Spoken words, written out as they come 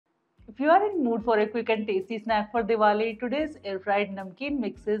If you are in mood for a quick and tasty snack for Diwali, today's air-fried namkeen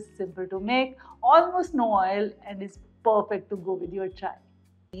mix is simple to make, almost no oil, and is perfect to go with your chai.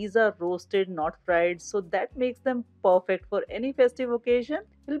 These are roasted, not fried, so that makes them perfect for any festive occasion.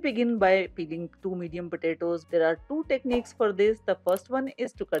 We'll begin by peeling two medium potatoes. There are two techniques for this. The first one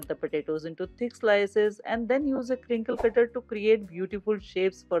is to cut the potatoes into thick slices and then use a crinkle cutter to create beautiful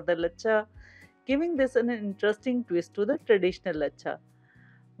shapes for the laccha, giving this an interesting twist to the traditional laccha.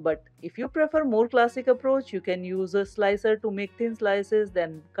 But if you prefer more classic approach, you can use a slicer to make thin slices,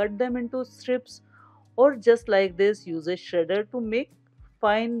 then cut them into strips, or just like this, use a shredder to make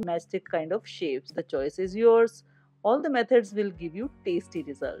fine matchstick kind of shapes. The choice is yours. All the methods will give you tasty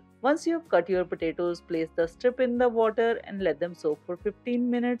result. Once you have cut your potatoes, place the strip in the water and let them soak for 15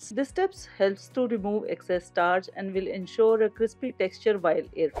 minutes. This step helps to remove excess starch and will ensure a crispy texture while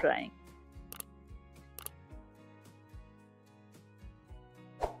air frying.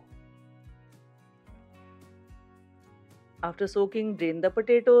 After soaking, drain the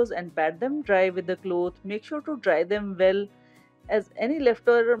potatoes and pat them dry with the cloth. Make sure to dry them well as any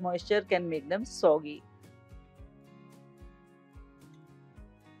leftover moisture can make them soggy.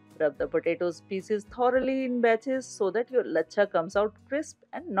 Rub the potatoes pieces thoroughly in batches so that your laccha comes out crisp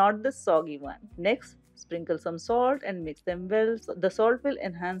and not the soggy one. Next, sprinkle some salt and mix them well. The salt will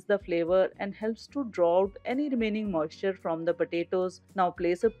enhance the flavor and helps to draw out any remaining moisture from the potatoes. Now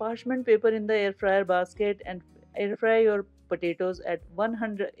place a parchment paper in the air fryer basket and air fry your potatoes at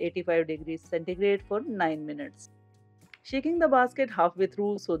 185 degrees centigrade for 9 minutes. Shaking the basket halfway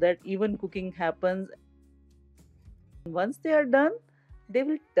through so that even cooking happens. Once they are done, they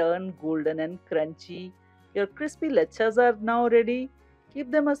will turn golden and crunchy. Your crispy lechas are now ready.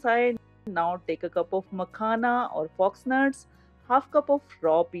 Keep them aside. Now take a cup of makhana or foxnuts, half cup of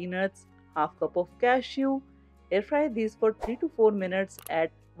raw peanuts, half cup of cashew. Air fry these for 3 to 4 minutes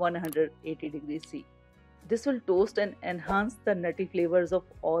at 180 degrees C. This will toast and enhance the nutty flavors of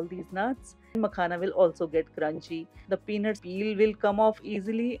all these nuts. Makhana will also get crunchy. The peanut peel will come off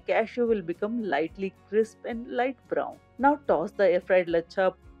easily. Cashew will become lightly crisp and light brown. Now toss the air fried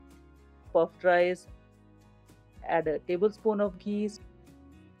lachha, puffed rice, add a tablespoon of ghee,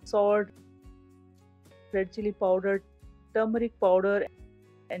 salt, red chili powder, turmeric powder,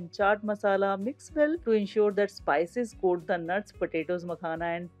 and chaat masala. Mix well to ensure that spices coat the nuts, potatoes,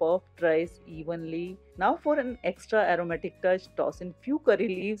 makhana, and puffed rice evenly. Now for an extra aromatic touch, toss in few curry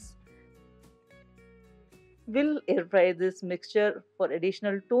leaves. We'll air fry this mixture for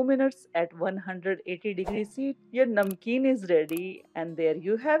additional 2 minutes at 180 degrees C. Your namkeen is ready, and there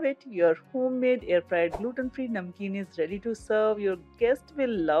you have it. Your homemade air fried gluten-free namkeen is ready to serve. Your guest will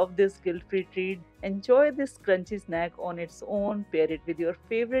love this guilt-free treat. Enjoy this crunchy snack on its own. Pair it with your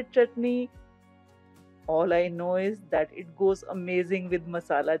favorite chutney. All I know is that it goes amazing with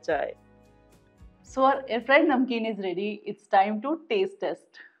masala chai. So our air fried namkeen is ready. It's time to taste test.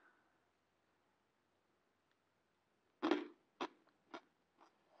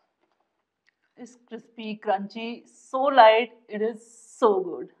 It's crispy, crunchy, so light, it is so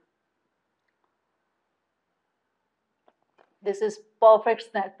good. This is perfect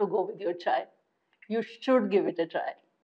snack to go with your chai. You should give it a try.